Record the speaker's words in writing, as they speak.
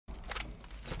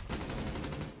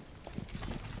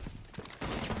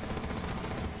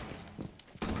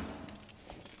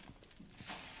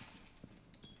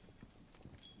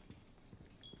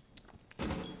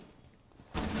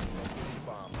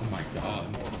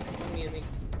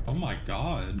my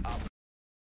god.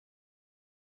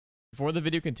 Before the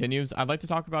video continues, I'd like to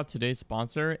talk about today's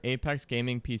sponsor, Apex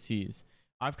Gaming PCs.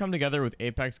 I've come together with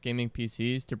Apex Gaming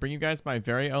PCs to bring you guys my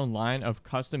very own line of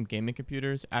custom gaming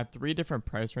computers at 3 different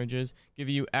price ranges,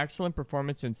 giving you excellent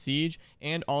performance in Siege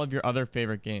and all of your other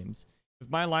favorite games. With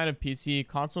my line of PC,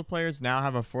 console players now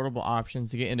have affordable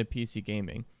options to get into PC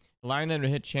gaming, allowing them to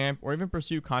hit champ or even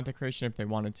pursue content creation if they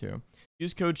wanted to.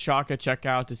 Use code Shawk at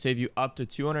checkout to save you up to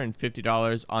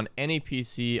 $250 on any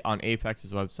PC on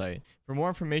Apex's website. For more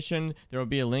information, there will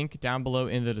be a link down below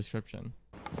in the description.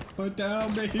 Put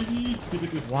down, baby.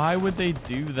 Why would they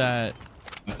do that?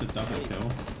 That's a double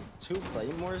kill. 2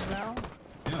 claymores now?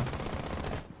 Yeah.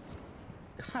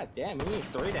 God damn, you need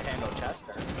 3 to handle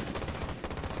Chester.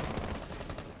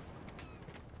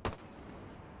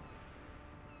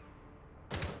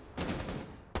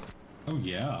 Oh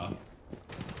yeah.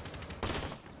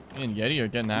 Me and Yeti are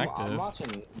getting active. I'm watching.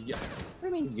 What do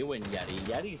you mean you and Yeti?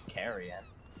 Yeti's carrying.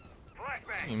 What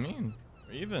do you mean?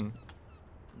 We're even.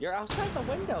 You're outside the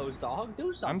windows, dog.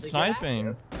 Do something. I'm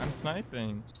sniping. I'm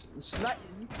sniping. Snipe,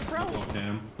 bro. Oh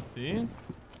damn. See?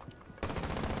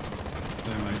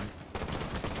 Damn it.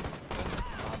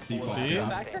 See? The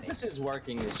fact that this is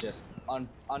working is just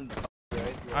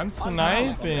I'm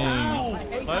sniping.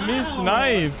 Let me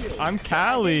snipe. I'm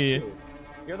Cali.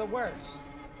 You're the worst.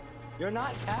 You're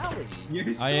not Cali.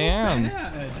 You're so I am.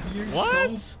 bad. You're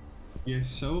What? You're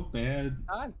so bad.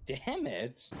 God damn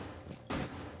it.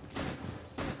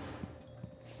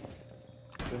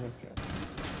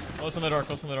 Close on the door.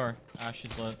 Close on the door. Ah,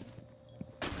 she's lit.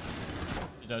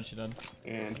 She dead. She dead.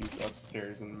 And he's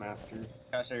upstairs in the master.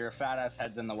 Okay, so your fat ass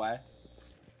head's in the way.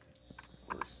 Of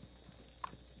course.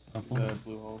 Up The one.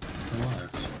 blue hole.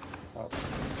 Relax. Up.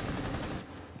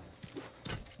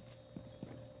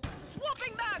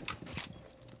 Swapping that.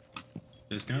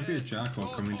 There's gonna be a jackal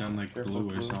coming down like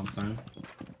blue or something.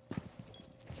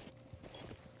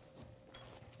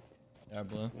 Yeah,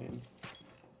 blue. Main.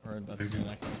 Or that's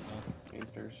connected. So. Main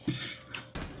stairs.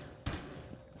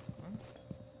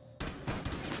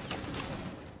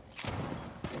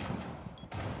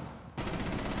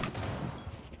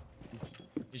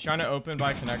 He's trying to open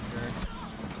by connector.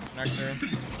 Connector.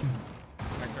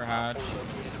 Connector hatch.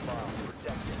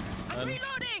 I'm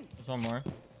reloading. There's one more.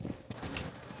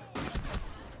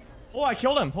 Oh, I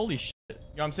killed him. Holy shit.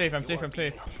 Yo, I'm safe. I'm safe. I'm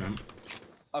safe. Shrimp.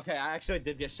 Okay, I actually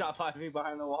did get shot 5 feet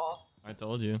behind the wall. I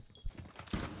told you.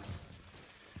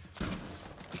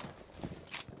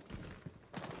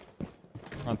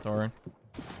 Front door.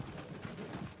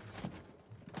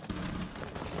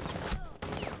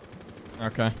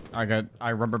 Okay,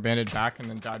 I rubber banded back and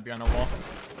then died behind a wall.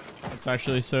 It's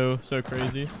actually so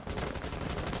crazy.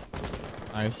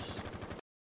 Nice.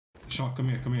 Shawk, come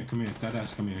here, come here, come here. That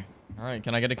ass, come here. All right,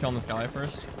 can I get a kill on this guy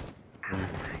first? Where?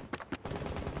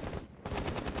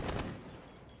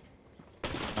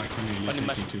 Alright, come here. You're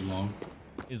taking too long.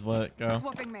 He's lit. Go.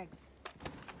 Swapping mags.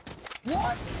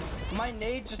 What? My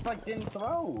nade just like didn't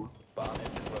throw. What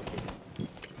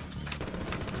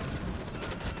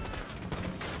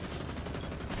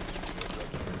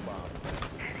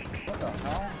the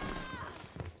hell?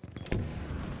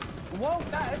 Whoa,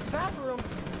 it's bathroom.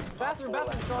 Bathroom,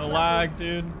 The lag,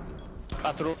 dude.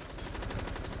 Bathroom.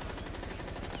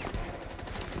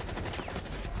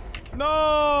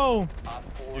 No!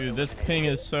 Dude, this ping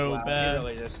is so Wow, bad. You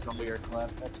really just stole your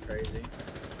clip. That's crazy.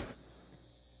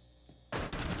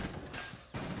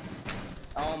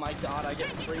 Oh my god, I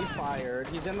get pre-fired.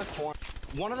 He's in the corner.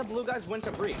 One of the blue guys went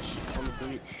to breach.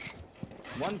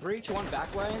 One breach, one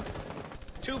back way.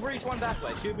 2 breach, 1 back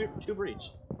way. 2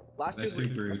 breach. Last That's 2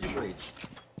 breach. breach. 2 breach.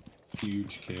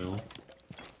 Huge kill.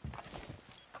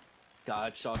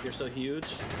 God, Shawk, you're so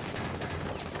huge.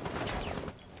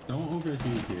 Don't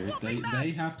overheat here.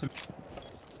 They have to.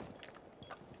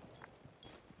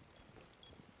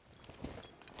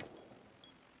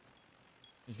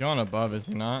 He's going above, is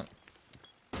he not?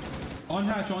 On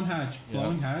hatch, on hatch. Yeah.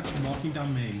 Blowing hatch, walking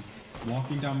down main.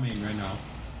 Walking down main right now.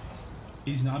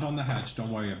 He's not on the hatch,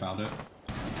 don't worry about it.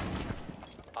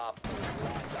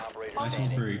 Nice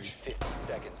one, breach.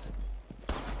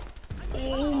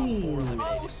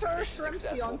 Oh, Sir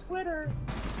Shrimpsy on Twitter.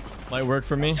 Light work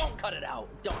for me. Don't cut it out.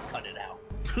 Don't cut it out.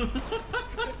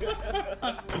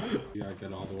 You gotta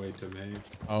get all the way to main.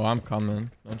 Oh, I'm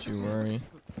coming. Don't you worry.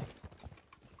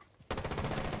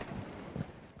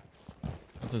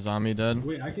 That's a zombie dead.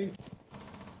 Wait, I can.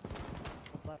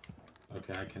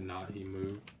 Okay, I cannot. He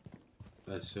moved.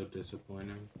 That's so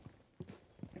disappointing.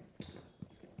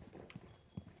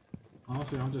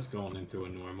 Honestly, I'm just going into a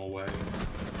normal way.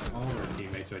 All of our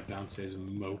teammates are downstairs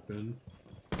moping.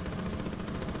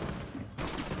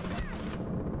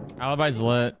 Alibi's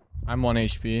lit. I'm 1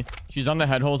 HP. She's on the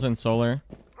head holes in solar.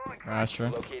 Astra.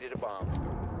 Located a bomb.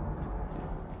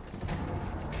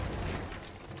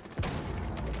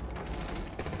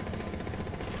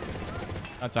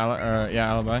 That's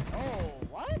Alibi. Oh,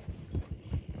 what?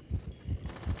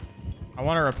 I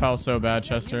want to repel so bad,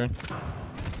 Chester.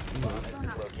 Bomb has been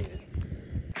located.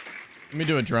 Let me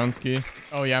do a drone ski.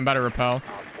 Oh yeah, I'm about to repel. Op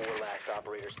 4 last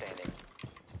operator standing.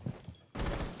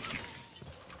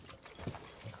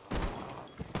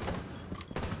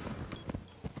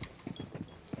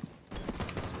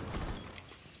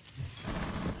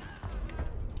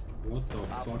 What the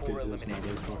Op fuck 4 is this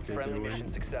eliminated. motherfucker Friendly doing?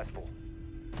 mission successful.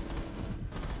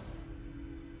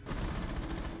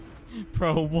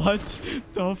 Bro, what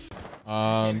the f?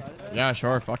 Yeah,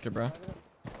 sure. Fuck it, bro.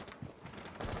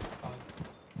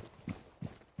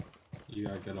 You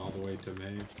gotta get all the way to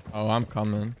me. Oh, I'm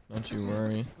coming. Don't you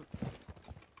worry.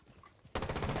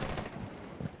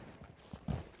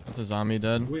 That's a zombie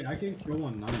dead. Wait, I can kill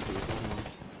 190.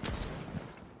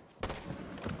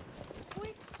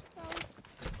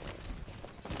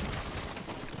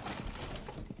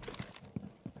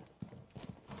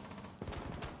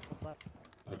 Hold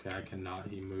on. Okay, I cannot.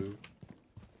 He moved.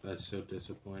 That's so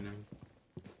disappointing.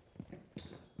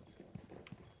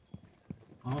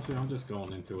 Honestly, I'm just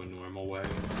going into a normal way.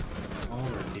 All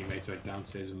of our teammates are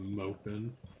downstairs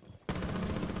moping.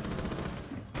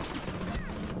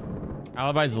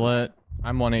 Alibi's lit.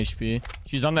 I'm 1 HP.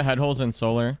 She's on the head holes in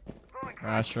solar.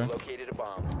 Astra. Located a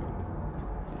bomb.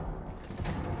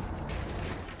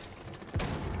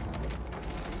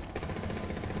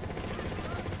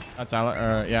 That's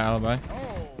Alibi. Oh,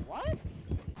 what?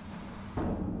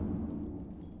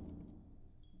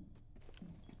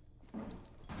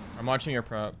 I'm watching your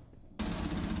prep.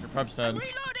 Your prep's dead.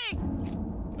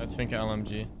 Reloading! That's Finka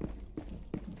LMG.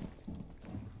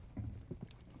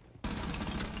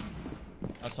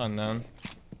 That's unknown.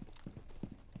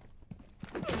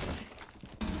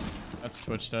 That's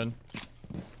Twitch dead.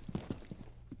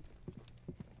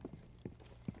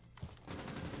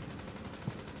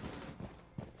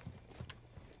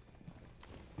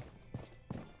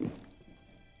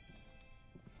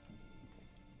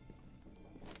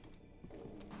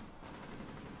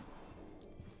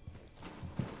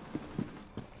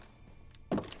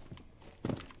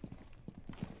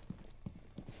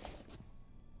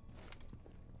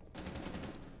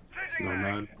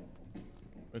 Nomad.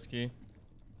 Whiskey.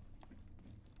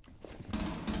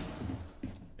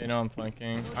 They know I'm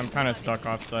flanking. I'm kind of stuck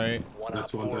off site. One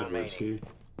That's Op one 4 dead remaining. risky.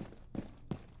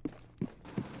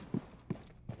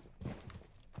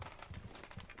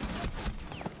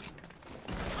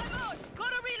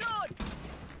 Gotta reload!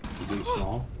 Is he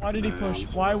small? Why did he push?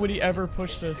 Why would he ever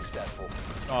push this? Successful.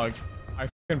 Dog. I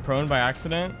fucking prone by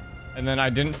accident, and then I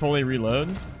didn't fully reload,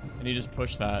 and he just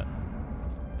pushed that.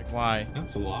 Like, why?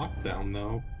 That's a lockdown,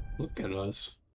 though. Look at us.